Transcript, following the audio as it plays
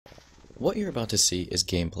What you're about to see is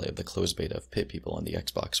gameplay of the closed beta of Pit People on the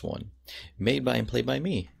Xbox One. Made by and played by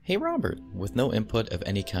me, Hey Robert, with no input of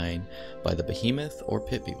any kind by the Behemoth or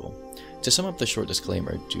Pit People. To sum up the short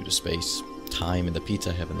disclaimer, due to space, time, and the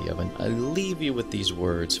pizza I have in the oven, I leave you with these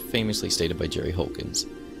words famously stated by Jerry Holkins.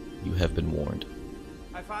 You have been warned.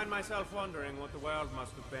 I find myself wondering what the world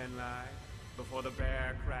must have been like before the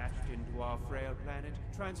bear crashed into our frail planet,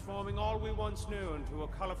 transforming all we once knew into a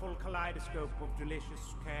colorful kaleidoscope of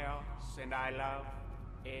delicious chaos, and I love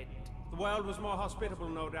it. The world was more hospitable,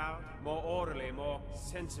 no doubt, more orderly, more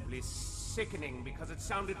sensibly sickening because it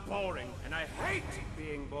sounded boring, and I hate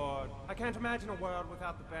being bored. I can't imagine a world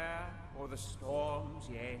without the bear, or the storms,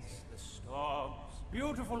 yes, the storms.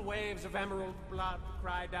 Beautiful waves of emerald blood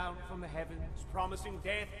cry down from the heavens, promising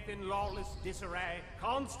death in lawless disarray,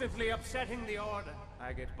 constantly upsetting the order.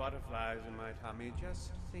 I get butterflies in my tummy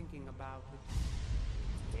just thinking about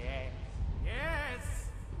it. Yes, yes!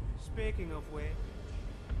 Speaking of which...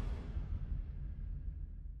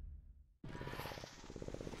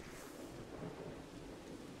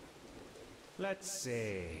 let's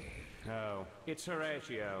see... oh, it's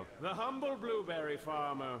Horatio, the humble blueberry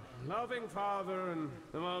farmer, loving father and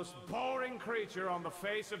the most boring creature on the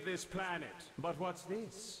face of this planet. But what's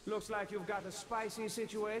this? Looks like you've got a spicy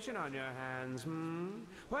situation on your hands, hmm?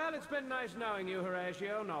 Well, it's been nice knowing you,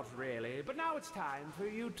 Horatio, not really, but now it's time for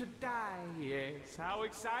you to die, yes. How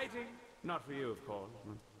exciting! Not for you, of course.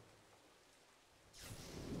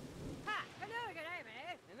 Ha! Hello, good day,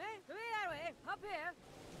 mate. Come that way, up here.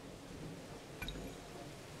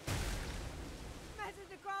 This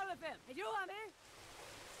is the crawler film. Did you want me?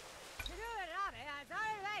 To do it, Robbie. I'm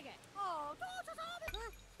sorry to make it. Oh, don't you stop it!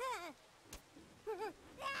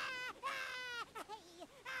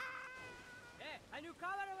 Hey, a new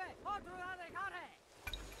cover away. All through the county.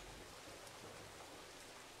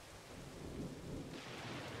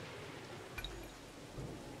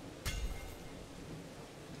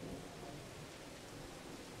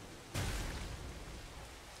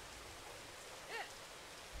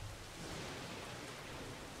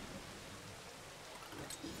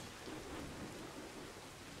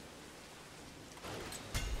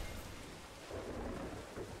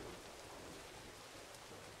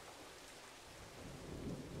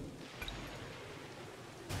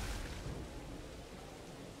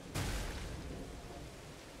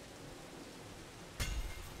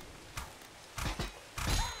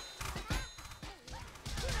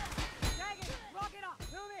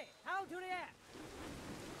 To the air.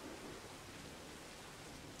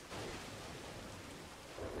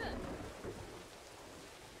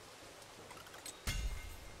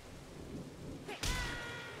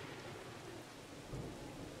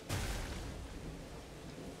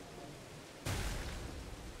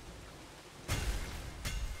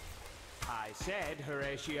 I said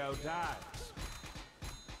Horatio dies.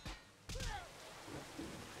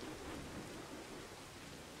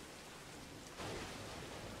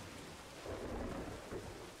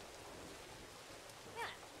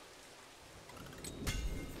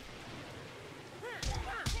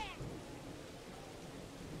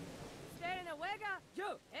 You,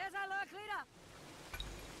 here's our Lord Cleaner.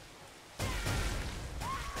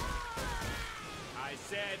 I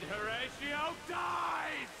said Horatio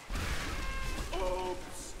dies!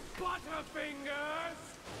 Oops! Butterfingers!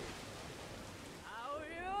 How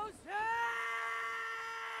you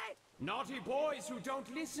say? Naughty boys who don't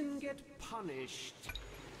listen get punished. And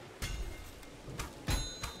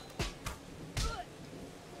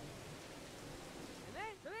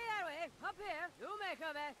then, to me that way, up here, you make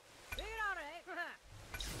of it. Big it on it.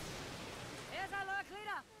 Here's our Lord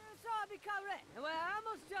Cleaner. So I'll be correct. And we're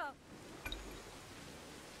almost done.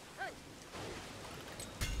 Hey.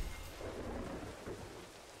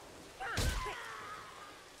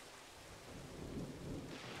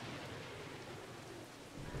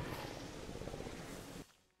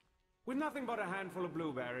 With nothing but a handful of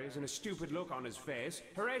blueberries and a stupid look on his face,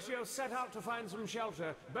 Horatio set out to find some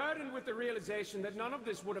shelter, burdened with the realization that none of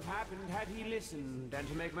this would have happened had he listened. And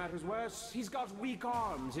to make matters worse, he's got weak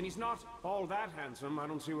arms, and he's not all that handsome. I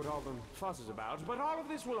don't see what all the fuss is about, but all of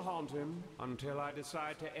this will haunt him until I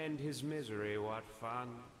decide to end his misery. What fun.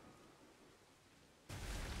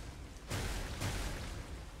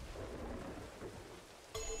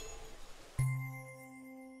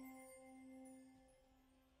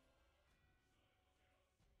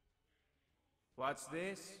 What's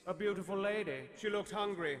this? A beautiful lady. She looked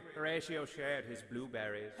hungry. Horatio shared his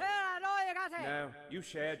blueberries. Here, I know you got it. No, you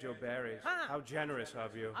shared your berries. Huh? How generous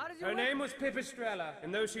of you. How did you Her win? name was Pipistrella,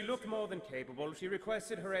 and though she looked more than capable, she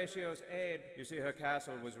requested Horatio's aid. You see, her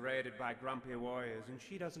castle was raided by grumpy warriors, and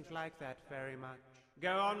she doesn't like that very much.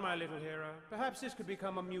 Go on, my little hero. Perhaps this could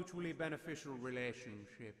become a mutually beneficial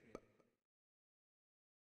relationship.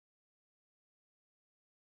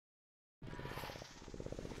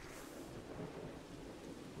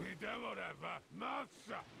 We do whatever.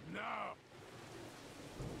 Monster! No!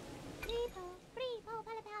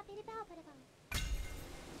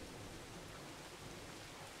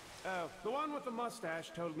 Oh, the one with the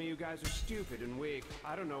mustache told me you guys are stupid and weak.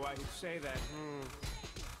 I don't know why he'd say that.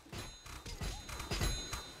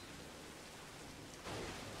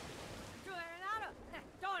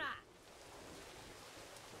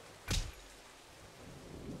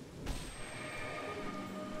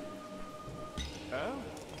 Oh?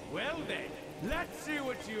 Well then, let's see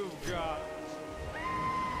what you've got.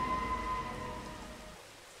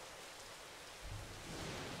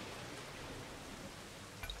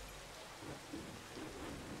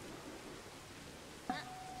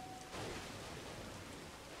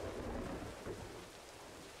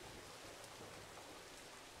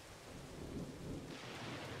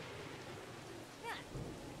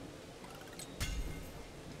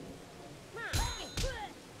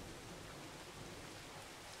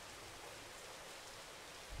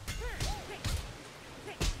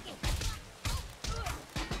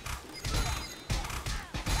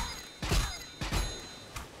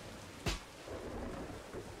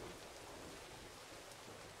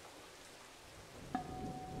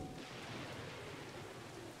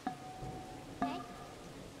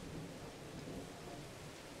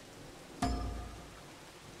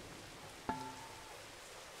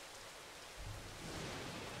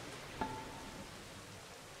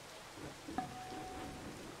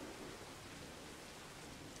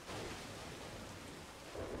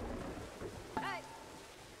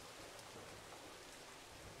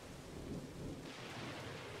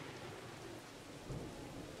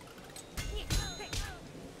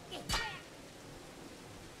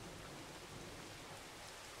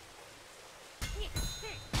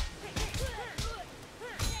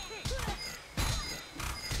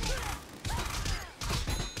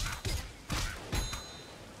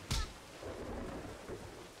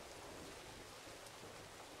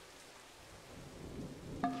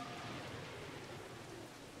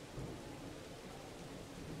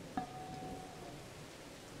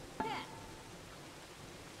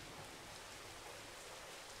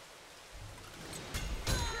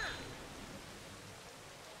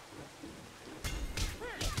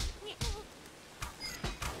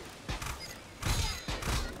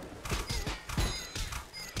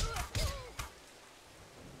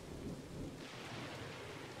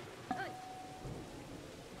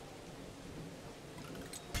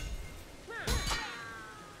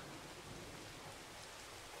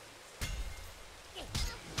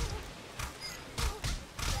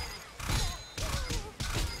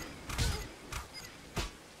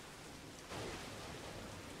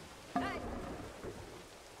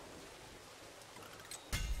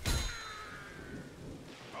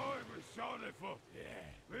 Yeah,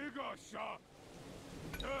 we got shot.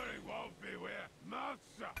 Turning won't be where.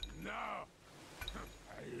 Monster! No!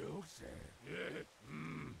 You say? Yeah.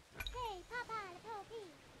 Hey, Papa,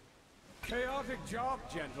 Chaotic job,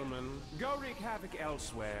 gentlemen. Go wreak havoc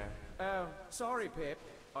elsewhere. Oh, sorry, Pip.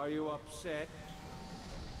 Are you upset?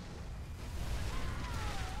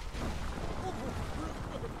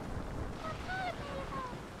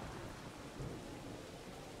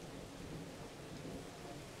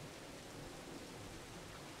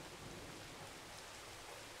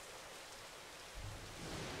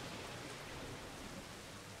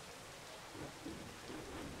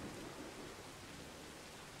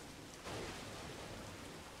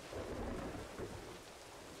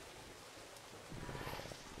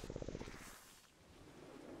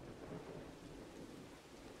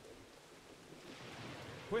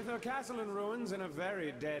 With her castle in ruins and a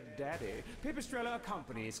very dead daddy, Pipistrella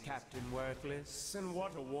accompanies Captain Worthless, and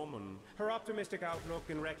what a woman. Her optimistic outlook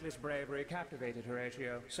and reckless bravery captivated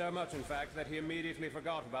Horatio. So much, in fact, that he immediately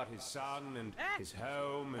forgot about his son and his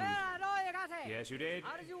home and... Yes, you did?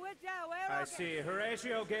 How did you wit there? Where I see.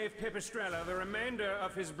 Horatio gave Pipistrella the remainder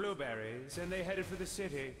of his blueberries, and they headed for the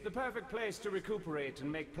city. The perfect place to recuperate and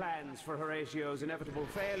make plans for Horatio's inevitable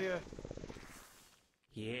failure.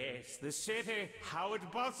 Yes, the city. How it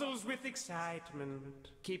bustles with excitement.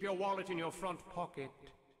 Keep your wallet in your front pocket.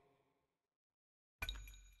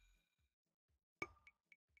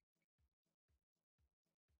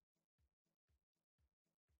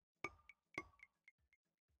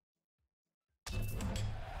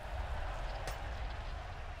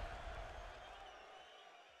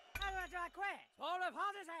 All of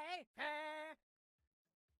horses, eh?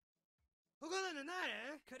 他がなるな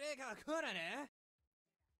るクレーガークラね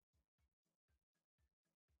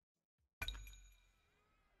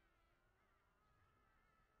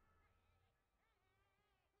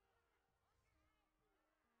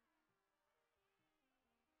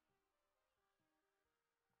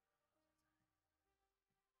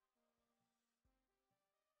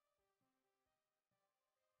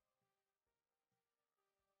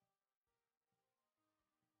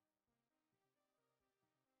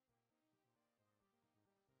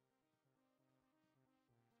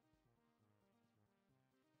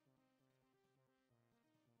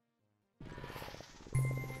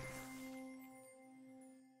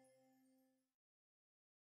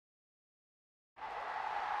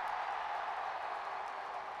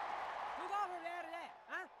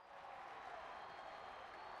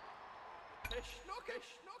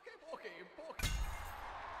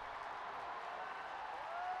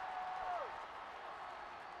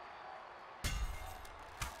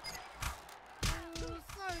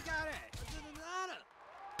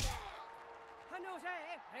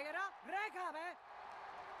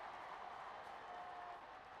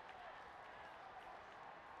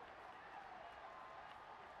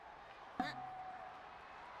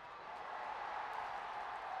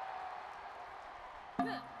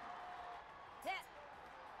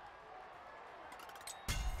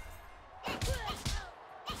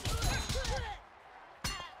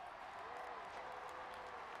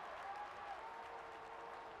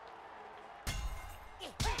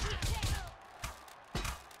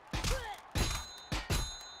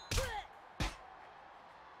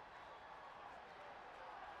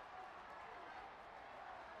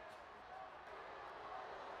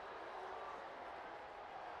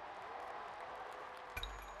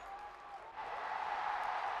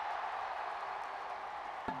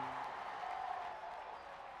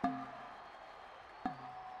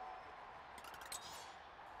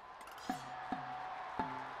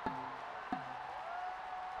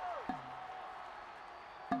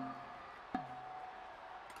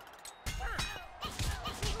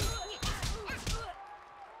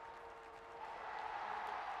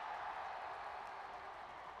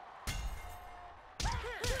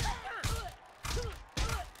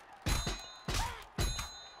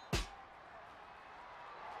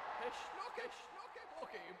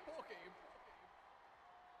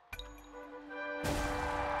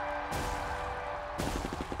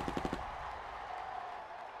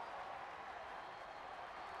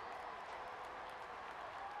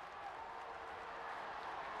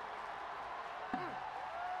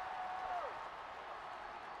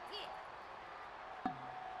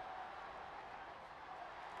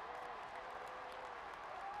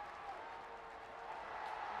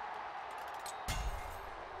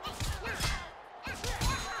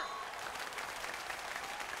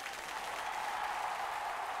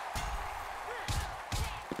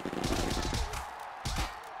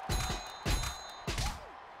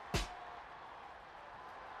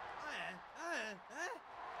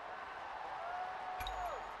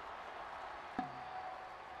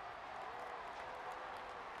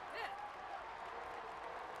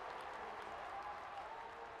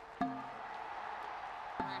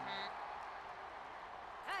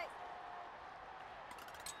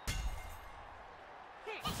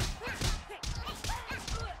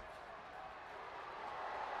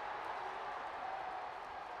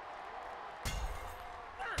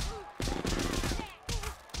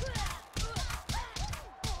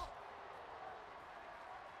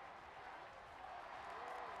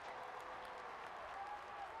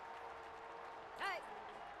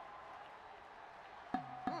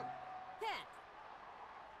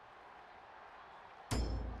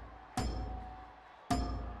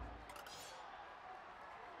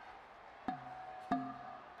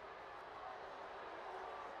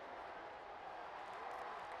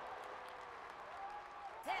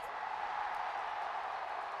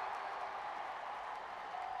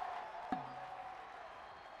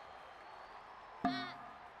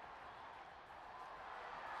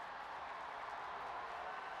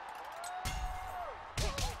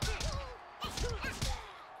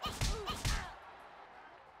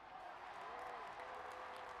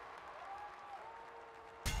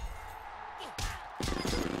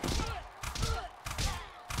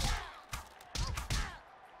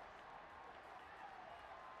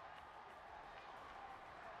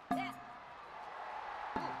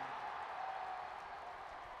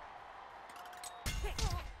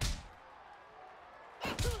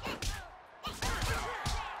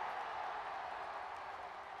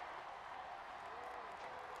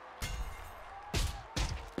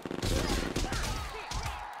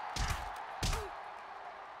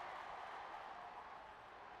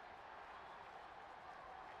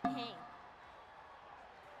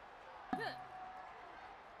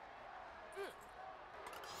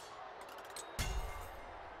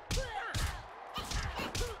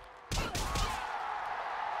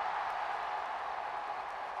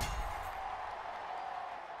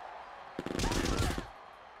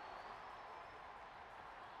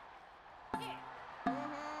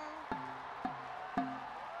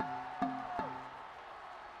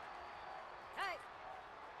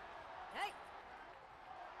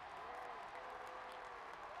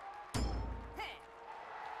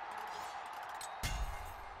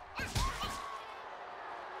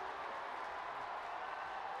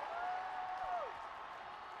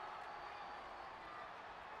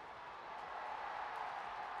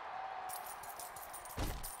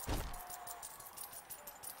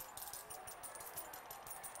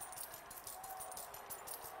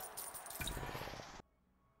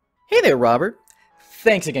Hey there, Robert.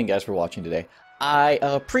 Thanks again, guys, for watching today. I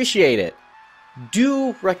appreciate it.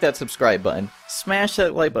 Do wreck that subscribe button, smash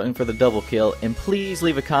that like button for the double kill, and please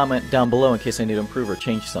leave a comment down below in case I need to improve or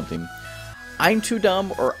change something. I'm too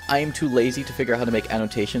dumb or I'm too lazy to figure out how to make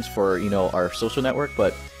annotations for, our social network,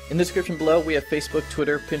 but in the description below we have Facebook,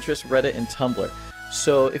 Twitter, Pinterest, Reddit, and Tumblr.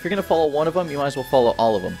 So if you're going to follow one of them, you might as well follow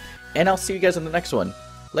all of them. And I'll see you guys in the next one.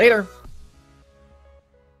 Later!